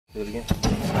Do it again.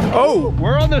 Oh,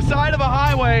 we're on the side of a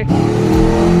highway,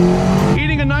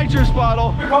 eating a nitrous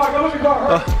bottle. Your car, go with your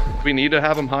car. We need to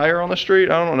have them higher on the street?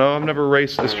 I don't know. I've never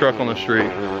raced this truck on the street.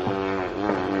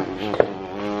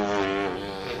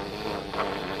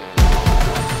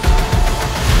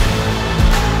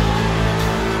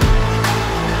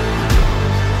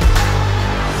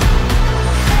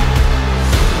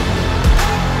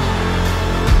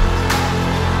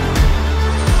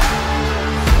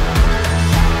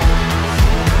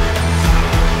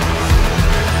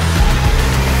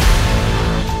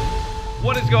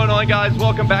 What is going on, guys?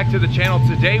 Welcome back to the channel.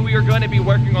 Today we are going to be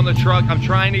working on the truck. I'm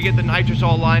trying to get the nitrous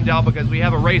all lined out because we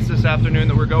have a race this afternoon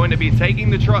that we're going to be taking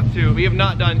the truck to. We have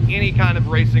not done any kind of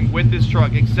racing with this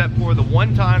truck except for the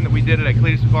one time that we did it at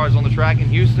Cletus Cars on the track in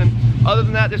Houston. Other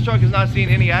than that, this truck has not seen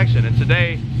any action, and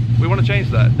today we want to change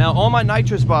that. Now on my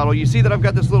nitrous bottle, you see that I've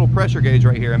got this little pressure gauge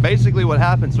right here, and basically what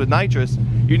happens with nitrous,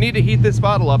 you need to heat this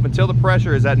bottle up until the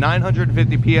pressure is at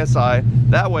 950 psi.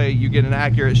 That way you get an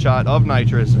accurate shot of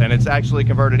nitrous, and it's actually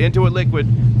converted into a liquid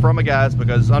from a gas,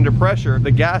 because under pressure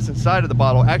the gas inside of the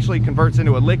bottle actually converts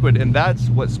into a liquid, and that's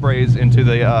what sprays into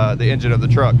the engine of the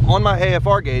truck. On my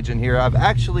AFR gauge in here, I've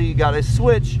actually got a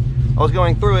switch. I was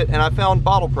going through it and I found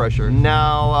bottle pressure.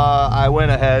 Now I went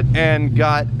ahead and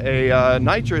got a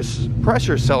nitrous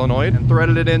pressure solenoid and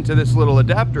threaded it into this little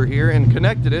adapter here and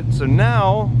connected it. So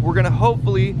now we're gonna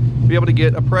hopefully be able to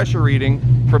get a pressure reading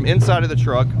from inside of the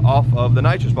truck off of the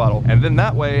nitrous bottle. And then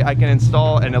that way I can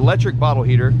install an electric bottle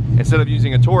heater instead of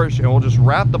using a torch, and we'll just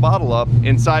wrap the bottle up.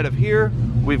 Inside of here,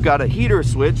 we've got a heater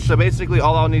switch. So basically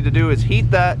all I'll need to do is heat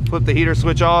that, flip the heater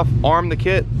switch off, arm the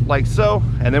kit like so,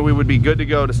 and then we would be good to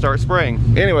go to start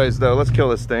spraying. Anyways though, let's kill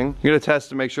this thing. I'm gonna test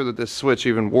to make sure that this switch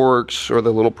even works, or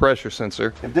the little pressure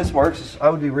sensor. If this works, I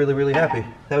would be really, really happy.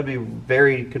 That would be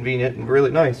very convenient and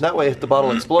really nice. That way if the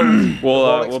bottle explodes, it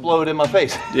won't explode in my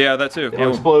face. Yeah, that too.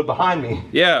 It'll explode behind me.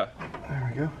 Yeah.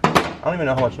 There we go. I don't even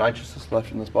know how much nitrous is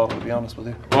left in this bottle, to be honest with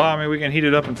you. Well, I mean, we can heat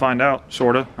it up and find out,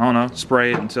 sorta. I don't know,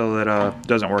 spray it until it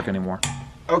doesn't work anymore.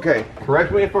 Okay,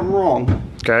 correct me if I'm wrong.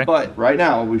 Okay. But right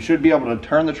now, we should be able to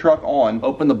turn the truck on,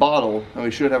 open the bottle, and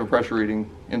we should have a pressure reading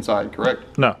inside,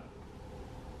 correct? No.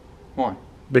 Why?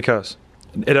 Because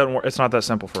it doesn't work. It's not that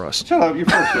simple for us. Shut up, you're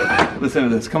first shit. Listen to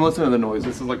this. Come listen to the noise.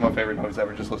 This is like my favorite noise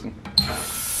ever. Just listen.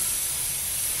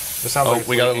 It sounds like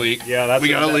we got a leak. Yeah, that's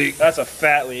a leak. That's a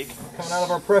fat leak. Coming out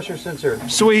of our pressure sensor.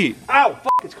 Sweet. Ow,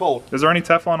 fuck, it's cold. Is there any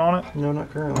Teflon on it? No,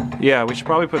 not currently. Yeah, we should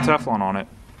probably put Teflon on it.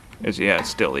 Yeah, it's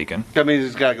still leaking. That means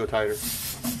it's gotta go tighter.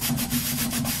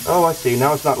 Oh, I see.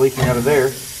 Now it's not leaking out of there.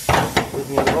 It's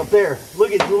leaking out of up there.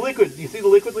 Look, it's the liquid. Do you see the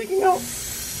liquid leaking out?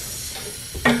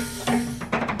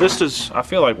 This is, I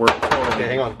feel like we're totally...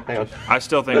 Okay, hang on. I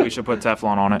still think we should put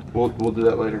Teflon on it. We'll do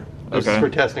that later. This is for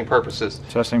testing purposes.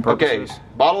 Testing purposes. Okay,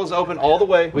 bottle is open all the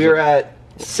way. We are at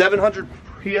 700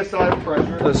 PSI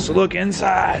pressure. Let's look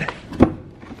inside.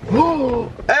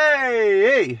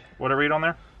 Hey! What did it read on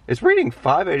there? It's reading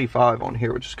 585 on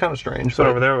here, which is kind of strange. So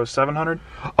over there was 700?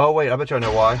 Oh wait, I bet you I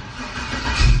know why.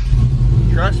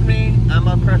 Trust me, I'm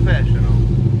a professional.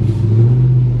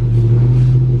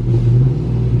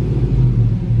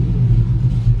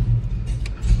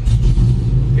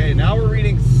 Okay, now we're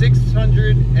reading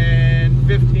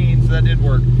 615, so that did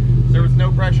work. There was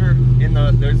no pressure in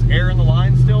there's air in the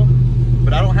line still,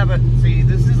 but I don't have it. See,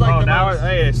 this is like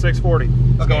hey, it's 640.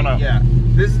 It's going up. Yeah,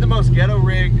 this is the most ghetto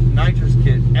rig nitrous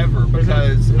kit ever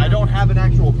because I don't have an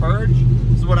actual purge.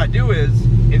 So what I do is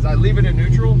I leave it in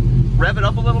neutral, rev it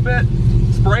up a little bit,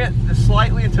 spray it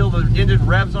slightly until the engine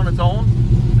revs on its own,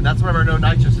 and that's whenever no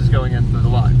nitrous is going into the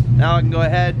line. Now I can go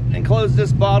ahead and close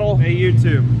this bottle. Hey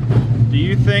YouTube, do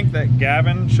you think that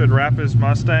Gavin should wrap his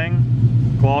Mustang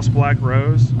gloss black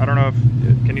rose? I don't know if,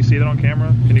 can you see that on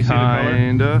camera? Can you see the color?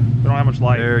 Kinda. We don't have much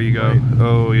light. There you go. Right?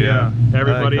 Oh yeah.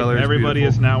 Everybody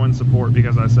is now in support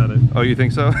because I said it. Oh, you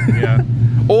think so? Yeah.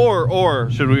 or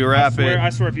should we wrap it? I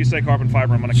swear if you say carbon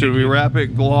fiber, I'm gonna Should we wrap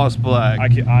it gloss black? I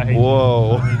hate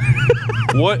Whoa.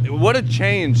 What a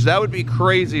change. That would be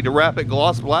crazy to wrap it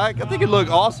gloss black. I think it'd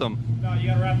look awesome. No, you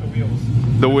gotta wrap the wheels.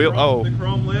 The wheel, the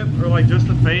chrome lip, or like just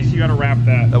the face, you gotta wrap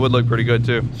that. That would look pretty good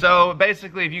too. So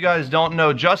basically, if you guys don't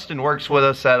know, Justin works with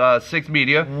us at Sixth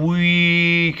Media.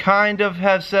 We kind of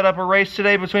have set up a race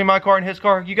today between my car and his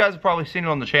car. You guys have probably seen it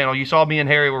on the channel. You saw me and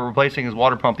Harry were replacing his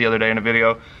water pump the other day in a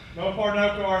video. No car, no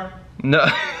car. No,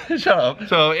 shut up.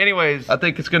 So anyways, I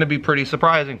think it's gonna be pretty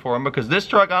surprising for him because this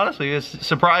truck honestly has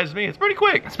surprised me. It's pretty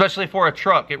quick, especially for a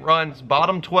truck. It runs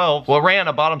bottom 12. Well, it ran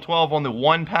a bottom 12 on the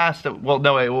one pass that, well,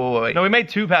 no, wait. No, we made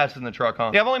 2 passes in the truck, huh?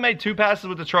 Yeah, I've only made 2 passes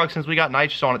with the truck since we got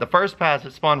nitrous on it. The first pass,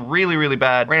 it spun really, really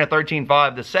bad. Ran a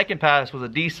 13.5. The second pass was a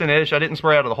decent-ish. I didn't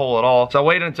spray out of the hole at all. So I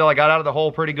waited until I got out of the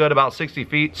hole pretty good, about 60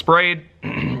 feet, sprayed,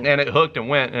 and it hooked and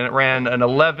went, and it ran an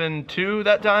 11.2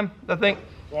 that time, I think.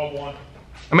 12.1.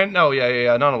 I mean, no,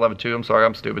 yeah, not 11.2. I'm sorry,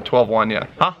 I'm stupid. 12.1, yeah.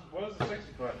 Huh? What was the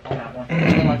 60 foot on that one?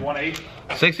 Like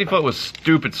 1.8? 60 foot was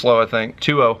stupid slow, I think.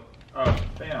 2.0. Oh,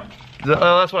 damn.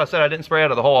 That's what I said. I didn't spray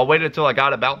out of the hole. I waited until I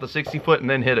got about the 60 foot and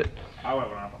then hit it. I went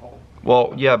out the hole.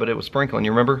 Well, yeah, but it was sprinkling.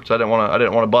 You remember? So I didn't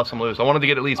want to bust them loose. I wanted to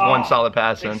get at least one solid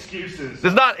pass in. Excuses.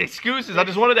 It's not excuses. I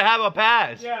just wanted to have a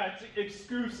pass. Yeah, it's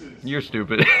excuses. You're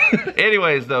stupid.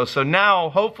 Anyways, though, so now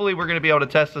hopefully we're gonna be able to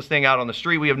test this thing out on the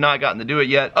street. We have not gotten to do it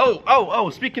yet. Oh,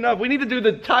 speaking of, we need to do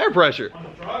the tire pressure. On the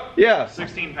truck? Yeah.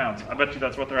 16 pounds. I bet you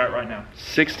that's what they're at right now.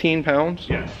 16 pounds?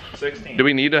 Yeah, 16. Do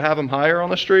we need to have them higher on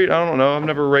the street? I don't know. I've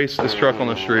never raced this truck on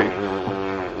the street.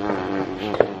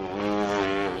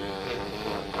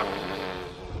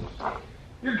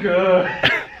 You're good.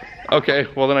 Okay,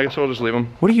 well then I guess we'll just leave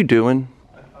them. What are you doing?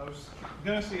 I was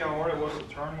gonna see how hard it was to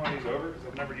turn when he's over because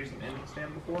I've never used an engine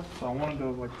stand before. So I wanted to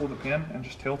like pull the pin and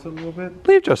just tilt it a little bit.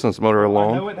 Leave Justin's motor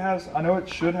alone. I know it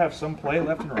should have some play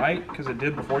left and right because it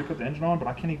did before you put the engine on, but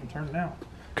I can't even turn it now.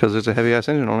 Because there's a heavy ass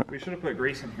engine on it. We should have put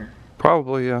grease in here.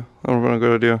 Probably, yeah. That would have been a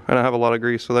good idea. And I have a lot of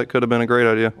grease, so that could have been a great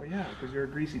idea. Well, yeah, because you're a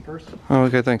greasy person. Oh,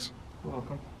 okay, thanks. You're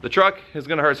welcome. The truck is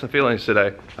gonna hurt some feelings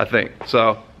today, I think.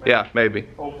 So, yeah, maybe.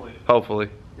 Hopefully. Hopefully.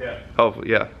 Yeah.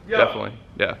 Hopefully, yeah. Definitely,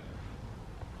 yeah.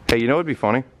 Hey, you know what'd be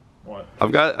funny? What?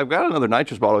 I've got another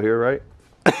nitrous bottle here, right?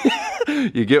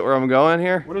 You get where I'm going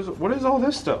here? What is all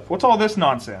this stuff? What's all this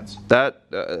nonsense? That,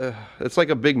 it's like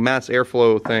a big mass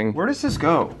airflow thing. Where does this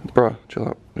go? Bruh, chill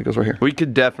out. It goes right here. We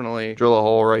could definitely drill a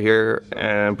hole right here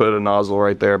and put a nozzle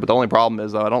right there, but the only problem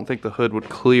is though, I don't think the hood would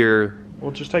clear.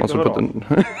 We'll just take the hood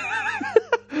off.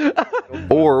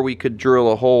 Or we could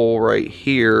drill a hole right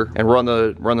here and run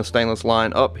the stainless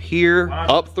line up here,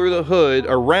 up through the hood,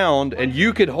 around, and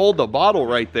you could hold the bottle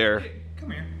right there.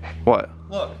 Come here. What?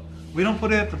 Look, we don't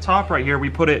put it at the top right here. We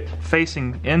put it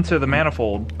facing into the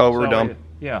manifold. Oh, we're dumb.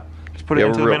 Yeah. Just put it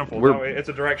into the manifold. That way it's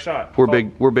a direct shot.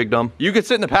 We're big dumb. You could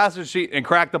sit in the passenger seat and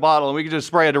crack the bottle and we could just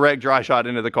spray a direct dry shot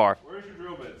into the car. Where's your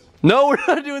drill bits? No, we're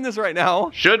not doing this right now.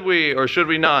 Should we or should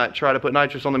we not try to put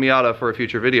nitrous on the Miata for a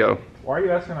future video? Why are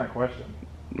you asking that question?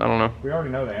 I don't know. We already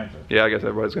know the answer. Yeah, I guess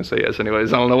everybody's gonna say yes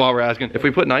anyways. I don't know why we're asking. If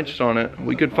we put nitrous on it,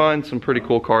 we could find some pretty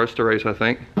cool cars to race, I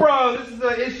think. Bro,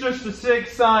 it's just a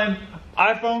 6-sign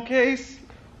iPhone case.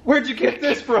 Where'd you get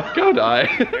this from? Go die.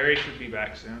 Harry should be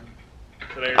back soon.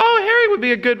 Oh, Harry would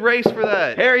be a good race for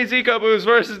that. Harry's EcoBoost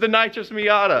versus the nitrous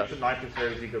Miata. The nitrous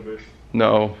Harry's EcoBoost.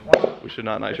 No, we should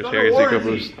not nitrous Harry's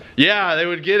EcoBoost. Yeah, they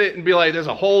would get it and be like, there's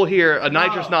a hole here, a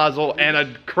nitrous nozzle, and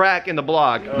a crack in the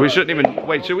block. We shouldn't even,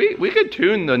 wait, should we? We could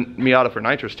tune the Miata for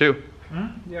nitrous too.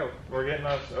 Yeah, we're getting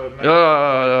us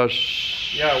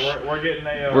yeah, we're getting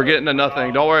a... we're getting a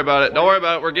nothing. Don't worry about it. Don't worry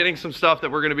about it. We're getting some stuff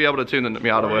that we're going to be able to tune the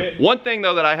Miata with. One thing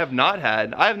though that I have not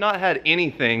had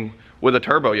anything with a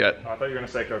turbo yet. I thought you were going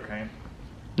to say cocaine.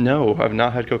 No, I've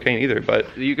not had cocaine either,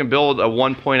 but you can build a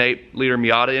 1.8 liter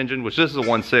Miata engine, which this is a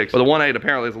 1.6, but the 1.8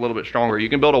 apparently is a little bit stronger. You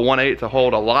can build a 1.8 to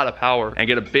hold a lot of power and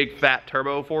get a big fat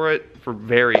turbo for it for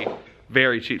very,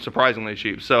 very cheap, surprisingly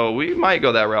cheap. So we might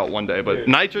go that route one day, but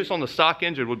nitrous on the stock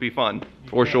engine would be fun,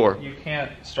 for sure. You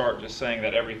can't start just saying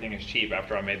that everything is cheap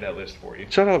after I made that list for you.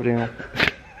 Shut up, Daniel.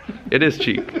 It is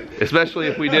cheap, especially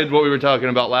if we did what we were talking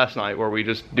about last night, where we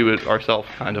just do it ourselves,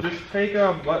 kind of. Just take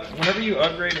whenever you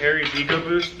upgrade Harry's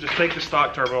EcoBoost, just take the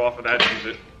stock turbo off of that and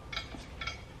use it.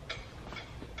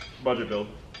 Budget build.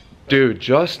 Dude,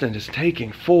 Justin is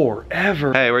taking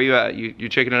forever. Hey, where you at? You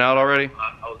checking it out already?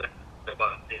 I was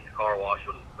about to see the car wash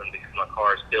because my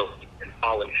car is filthy and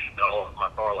polished all of my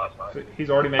car last night. He's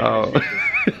already making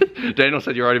excuses. Daniel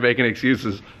said you're already making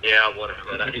excuses. Yeah, but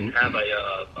I didn't have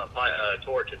a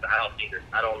torch at the house either.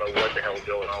 I don't know what the hell's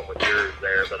going on with yours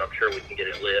there, but I'm sure we can get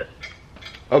it lit.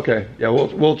 Okay, yeah,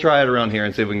 we'll try it around here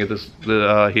and see if we can get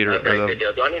the heater. Okay, good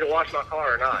deal. Do I need to wash my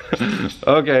car or not?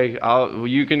 Okay,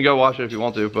 you can go wash it if you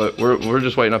want to, but we're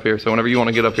just waiting up here. So whenever you want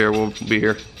to get up here, we'll be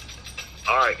here.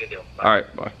 All right, good deal. Bye. All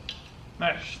right, bye.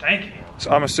 Nice, thank you.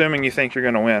 So I'm assuming you think you're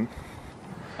gonna win.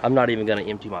 I'm not even gonna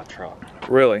empty my trunk.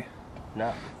 Really?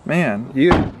 No. Man,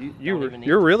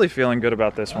 you're really feeling good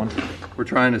about this one. We're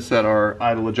trying to set our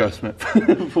idle adjustment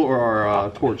for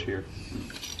our torch here.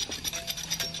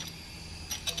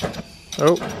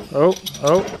 Oh,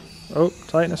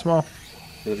 tighten it small.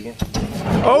 Do it again.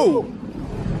 Oh!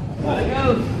 Let it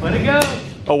go. Let it go.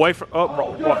 Away from. Oh,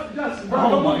 what?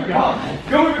 Oh my God.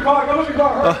 Go move your car. Go move your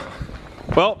car.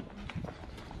 Well,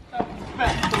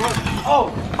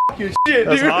 Oh, f your shit,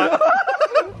 that's dude. hot.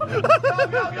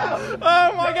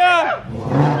 Oh my God.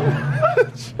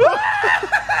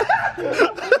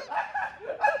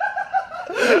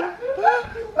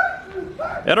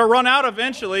 It'll run out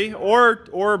eventually, or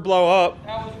blow up.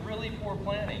 That was really poor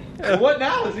planning. What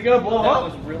now? Is it gonna blow That up?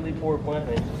 was really poor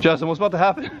planning. Justin, what's about to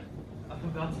happen? I'm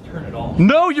about to turn it off.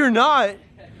 No, you're not.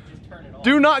 Just turn it off.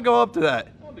 Do not go up to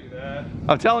that. Don't do that.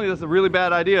 I'm telling you, that's a really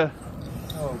bad idea.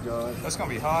 Oh God, that's gonna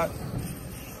be hot.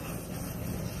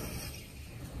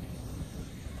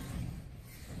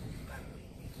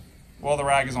 Well, the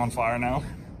rag is on fire now.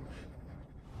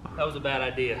 That was a bad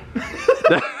idea.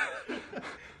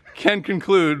 Can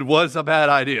conclude was a bad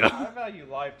idea. I value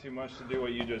life too much to do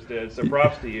what you just did, so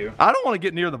props to you. I don't want to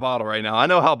get near the bottle right now. I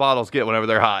know how bottles get whenever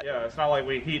they're hot. Yeah, it's not like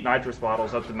we heat nitrous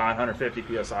bottles up to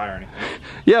 950 psi or anything.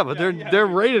 Yeah, but they're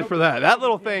rated for that. That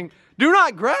little thing. Do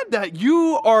not grab that.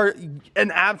 You are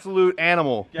an absolute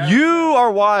animal. You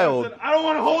are wild. I don't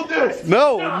want to hold this.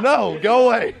 No, go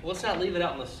away. Let's not leave it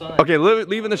out in the sun. Okay,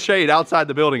 leave in the shade outside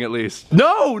the building at least.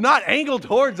 No, not angle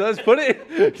towards us. Put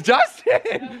it,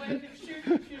 Justin.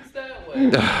 That way.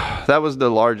 That was the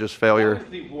largest failure. That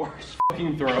was the worst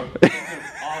fucking throw.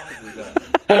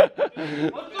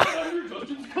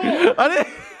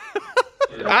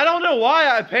 I don't know why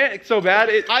I panicked so bad.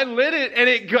 I lit it and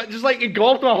it just like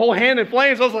engulfed my whole hand in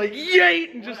flames. I was like, yay,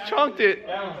 and just chunked it.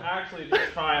 That was actually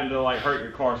just trying to like hurt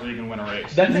your car so you can win a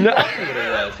race. That's exactly what it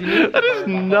was. That is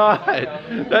not.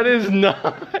 That is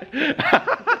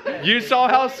not. You saw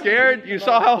how scared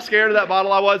of that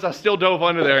bottle I was. I still dove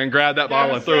under there and grabbed that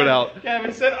bottle and threw it out.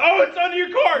 Kevin said, "Oh, it's under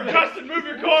your car. Justin, move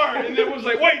your car." And it was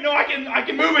like, "Wait, no, I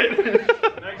can move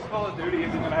it." Next Call of Duty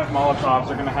isn't gonna have Molotovs.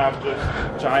 They're gonna have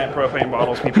just giant propane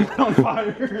bottles people put on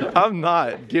fire. I'm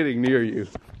not getting near you.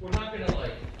 We're not gonna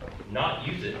like not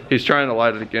use it. He's trying to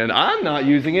light it again. I'm not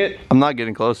using it. I'm not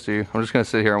getting close to you. I'm just gonna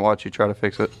sit here and watch you try to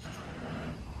fix it.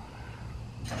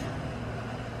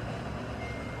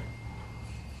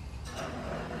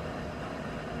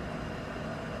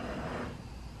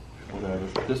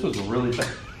 This was really bad.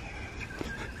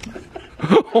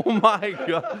 Oh my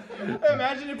God.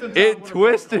 Imagine if the top It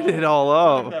twisted it all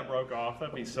up. If that broke off,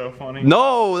 that'd be so funny.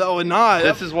 No, that would not.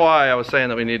 This is why I was saying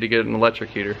that we need to get an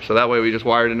electric heater. So that way we just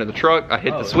wire it into the truck. I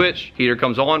hit the switch, heater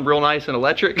comes on real nice and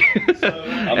electric.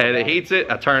 And it heats it,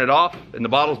 I turn it off, and the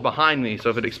bottle's behind me. So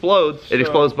if it explodes, it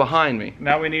explodes behind me.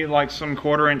 Now we need like some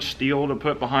 1/4-inch steel to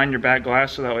put behind your back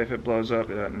glass so that way if it blows up,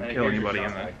 it doesn't kill anybody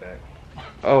in there.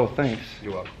 Oh, thanks.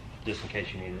 You're welcome. Just in case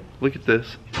you need it. Look at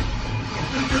this.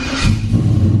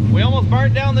 We almost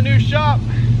burnt down the new shop.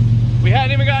 We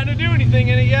hadn't even gotten to do anything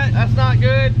in it yet. That's not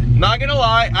good. Not gonna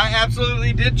lie, I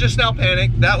absolutely did just now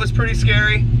panic. That was pretty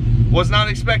scary. Was not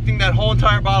expecting that whole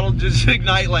entire bottle to just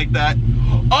ignite like that.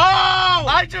 Oh!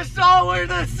 I just saw where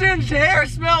the singed hair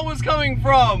smell was coming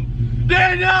from.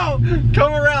 Daniel!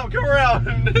 Come around, come around.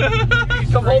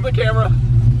 Come hold the camera.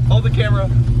 Hold the camera.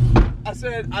 I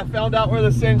said I found out where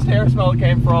the singed hair smell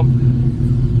came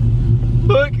from.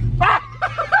 Look.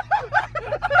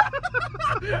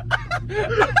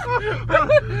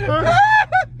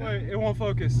 Wait, it won't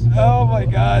focus. Oh my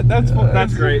God,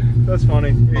 That's great. That's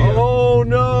funny. Oh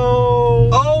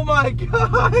no! Oh my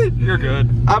God! You're good.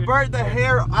 I burnt the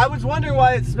hair. I was wondering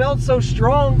why it smelled so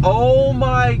strong. Oh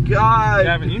my God!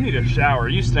 Gavin, you need a shower.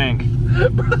 You stink.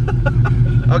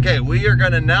 Okay, we are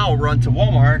gonna now run to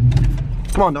Walmart.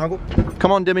 Come on, Dongle.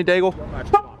 Come on, Demi Daggle.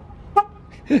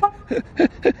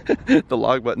 The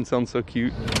log button sounds so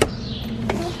cute.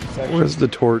 Where's the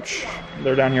torch?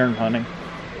 They're down here in hunting.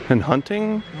 And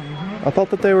hunting? I thought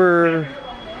that they were...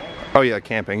 Oh yeah,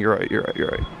 camping. You're right, you're right, you're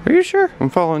right. Are you sure? I'm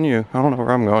following you. I don't know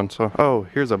where I'm going, so... Oh,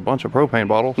 here's a bunch of propane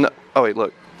bottles. No. Oh wait,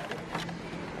 look.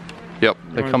 Yep,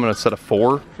 they come in a set of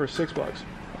 4. For $6.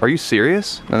 Are you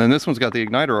serious? And then this one's got the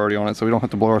igniter already on it, so we don't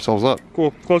have to blow ourselves up.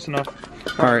 Cool, close enough.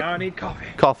 All right. Now I need coffee.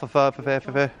 Coffee.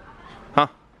 Huh?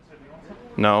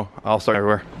 No, I'll start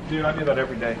everywhere. Dude, I do that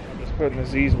every day. I'm just putting the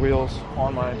Z's wheels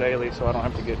on my daily so I don't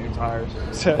have to get new tires.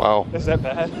 Wow. Is that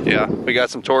bad? Yeah, we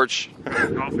got some torch.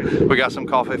 Coffee. We got some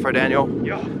coffee for Daniel.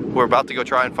 Yeah. We're about to go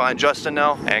try and find Justin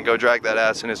now and go drag that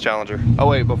ass in his Challenger. Oh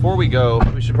wait, before we go,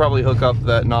 we should probably hook up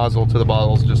that nozzle to the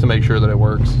bottles just to make sure that it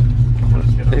works.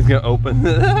 He's gonna open.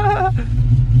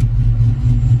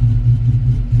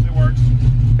 It works.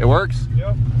 It works?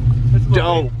 Yep. It's a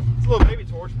little, Dope. it's a little baby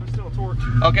torch, but still a torch.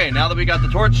 Okay, now that we got the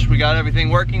torch, we got everything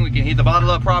working, we can heat the bottle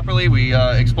up properly. We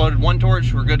exploded one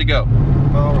torch, we're good to go.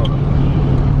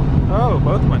 Oh,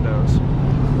 both windows.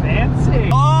 Fancy.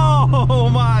 Oh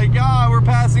my God, we're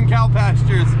passing cow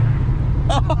pastures.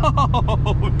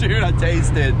 Oh, dude, I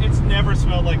taste it. It's never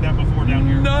smelled like that before down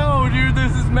here. No, dude,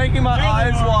 this is making my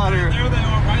eyes water. There they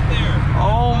are, right there.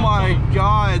 Oh my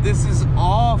God, this is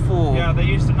awful. Yeah, they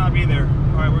used to not be there.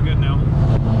 All right, we're good now.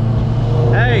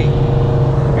 Hey,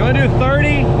 you wanna do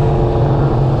 30?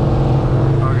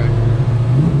 Okay.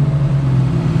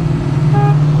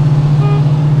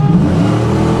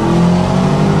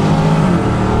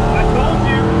 I told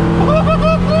you.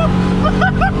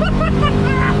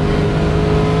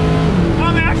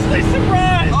 I'm actually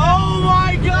surprised. Oh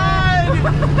my God!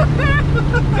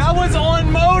 That was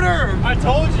on motor! I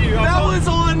told you. That was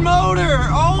on motor!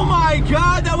 Oh my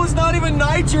God, that was not even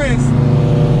nitrous!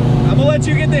 I'm gonna let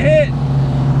you get the hit.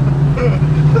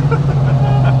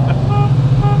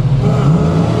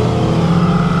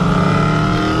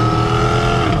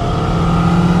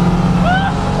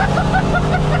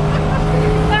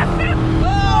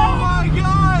 Oh my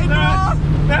God!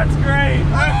 That's great.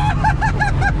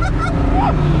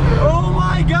 Oh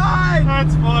my God!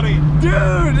 That's funny.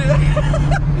 Dude!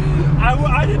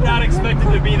 I did not expect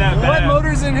it to be that What bad.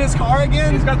 motor's in his car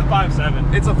again? He's got the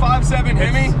 5.7. It's a 5.7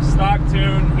 Hemi? It's stock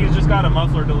tune. He's just got a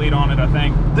muffler delete on it, I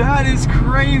think. That is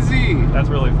crazy. That's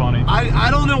really funny. I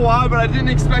don't know why, but I didn't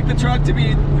expect the truck to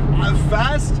be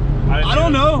fast. I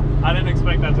don't know. I didn't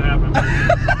expect that to happen.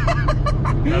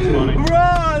 That's funny.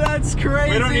 Bro, that's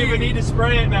crazy. We don't even need to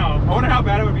spray it now. I wonder how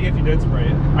bad it would be if you did spray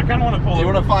it. I kind of want to pull it. You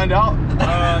want to find out? Kinda.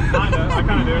 I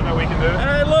kind of do. That we can do it.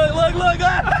 Hey, look.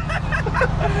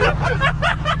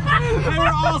 They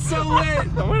were all so lit.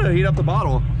 I'm going to heat up the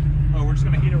bottle. Oh, we're just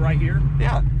going to heat it right here?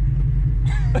 Yeah.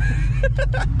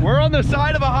 We're on the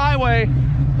side of a highway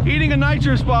heating a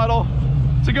nitrous bottle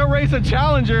to go race a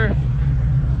Challenger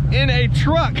in a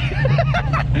truck.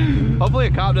 Hopefully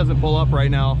a cop doesn't pull up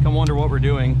right now, come wonder what we're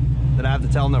doing, then I have to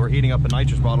tell him that we're heating up a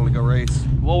nitrous bottle to go race.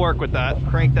 We'll work with that.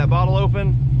 Crank that bottle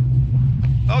open.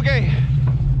 Okay.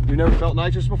 You never felt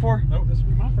nitrous before? Nope, this will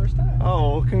be my first time.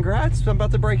 Oh, congrats. I'm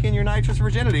about to break in your nitrous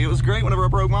virginity. It was great whenever I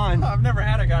broke mine. I've never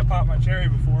had a guy pop my cherry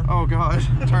before. Oh God.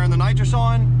 Turn the nitrous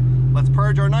on. Let's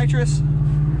purge our nitrous.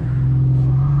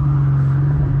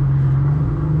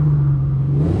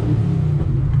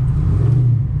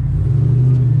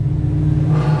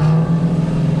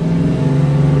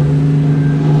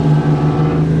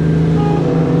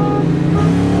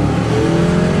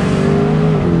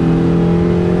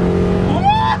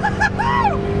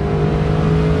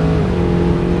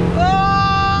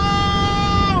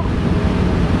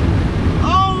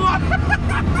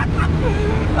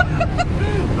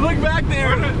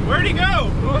 Where'd he go?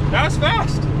 That was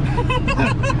fast.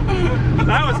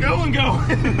 That was going.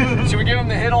 Should we give him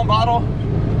the hit on bottle?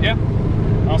 Yeah.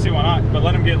 I don't see why not, but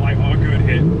let him get like a good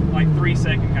hit. Like 3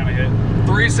 second kind of hit.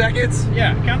 3 seconds?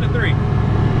 Yeah, count to 3.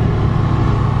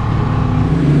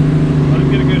 Let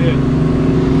him get a good hit.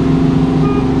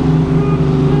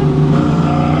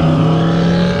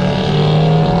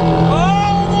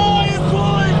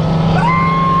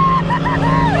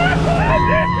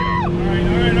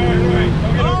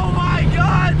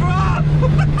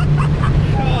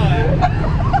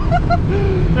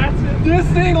 This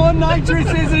thing on nitrous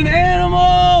is an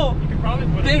animal! You can probably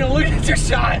put Dana, look at your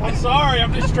shot! I'm sorry,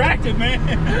 I'm distracted, man.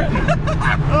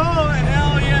 Oh,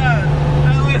 hell yeah!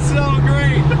 That was so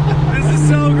great! This is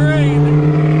so great!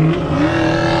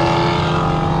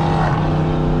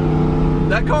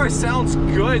 That car sounds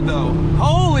good though.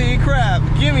 Holy crap,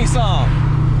 give me some!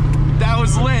 That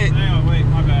was lit. Hang on, wait,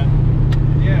 my bad.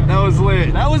 Yeah. That was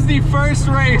lit. That was the first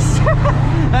race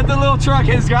that the little truck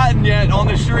has gotten yet on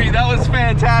the street. That was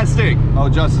fantastic. Oh,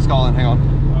 Justice calling, hang on.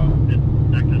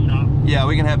 Back to the shop. Yeah,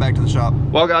 we can head back to the shop.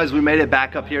 Well guys, we made it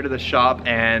back up here to the shop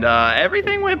and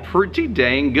everything went pretty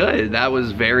dang good. That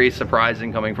was very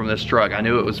surprising coming from this truck. I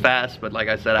knew it was fast, but like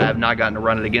I said, I have not gotten to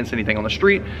run it against anything on the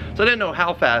street, so I didn't know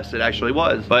how fast it actually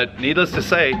was. But needless to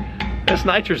say, this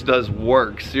nitrous does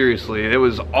work, seriously. It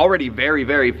was already very,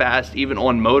 very fast, even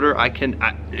on motor.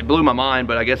 It blew my mind,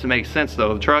 but I guess it makes sense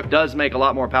though. The truck does make a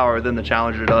lot more power than the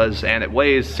Challenger does, and it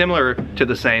weighs similar to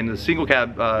the same. The single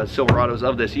cab Silverados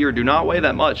of this year do not weigh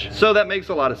that much. So that makes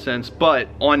a lot of sense, but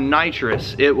on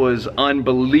nitrous, it was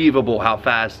unbelievable how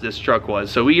fast this truck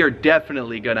was. So we are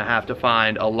definitely gonna have to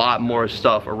find a lot more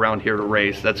stuff around here to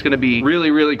race. That's gonna be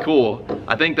really, really cool.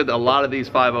 I think that a lot of these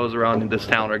 5.0s around this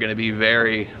town are gonna be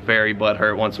very, very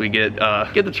butthurt once we get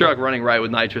the truck running right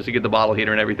with nitrous and get the bottle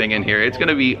heater and everything in here. It's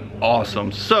gonna be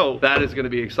awesome. So that is gonna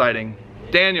be exciting.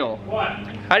 Daniel, What?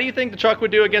 how do you think the truck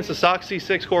would do against a SOX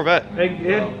C6 Corvette? I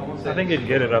think it'd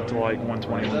get it up to like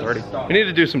 120, 130. We need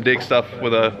to do some dig stuff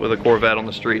with a Corvette on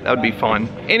the street. That would be fun.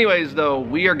 Anyways, though,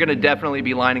 we are gonna definitely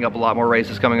be lining up a lot more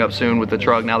races coming up soon with the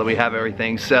truck now that we have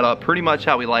everything set up pretty much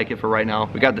how we like it for right now.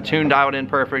 We got the tune dialed in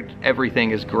perfect.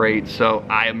 Everything is great, so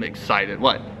I am excited.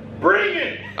 What? Bring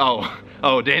it!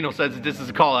 Oh, Daniel says that this is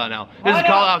a call out now. This is a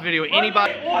call out video.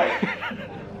 Anybody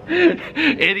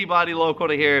anybody local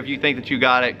to here, if you think that you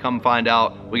got it, come find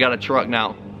out. We got a truck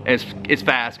now. It's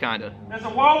fast, kinda. There's a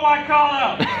worldwide call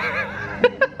out.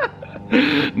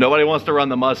 Nobody wants to run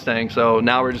the Mustang, so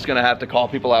now we're just gonna have to call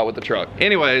people out with the truck.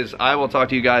 Anyways, I will talk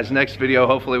to you guys next video.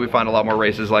 Hopefully we find a lot more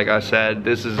races. Like I said,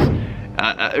 this is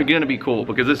gonna be cool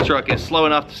because this truck is slow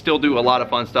enough to still do a lot of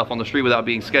fun stuff on the street without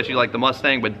being sketchy like the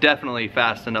Mustang, but definitely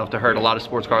fast enough to hurt a lot of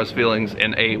sports cars' feelings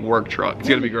in a work truck. It's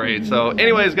gonna be great. So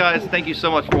anyways, guys, thank you so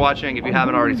much for watching. If you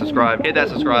haven't already subscribed, hit that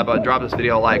subscribe button, drop this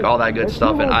video a like, all that good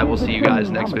stuff, and I will see you guys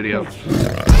next video.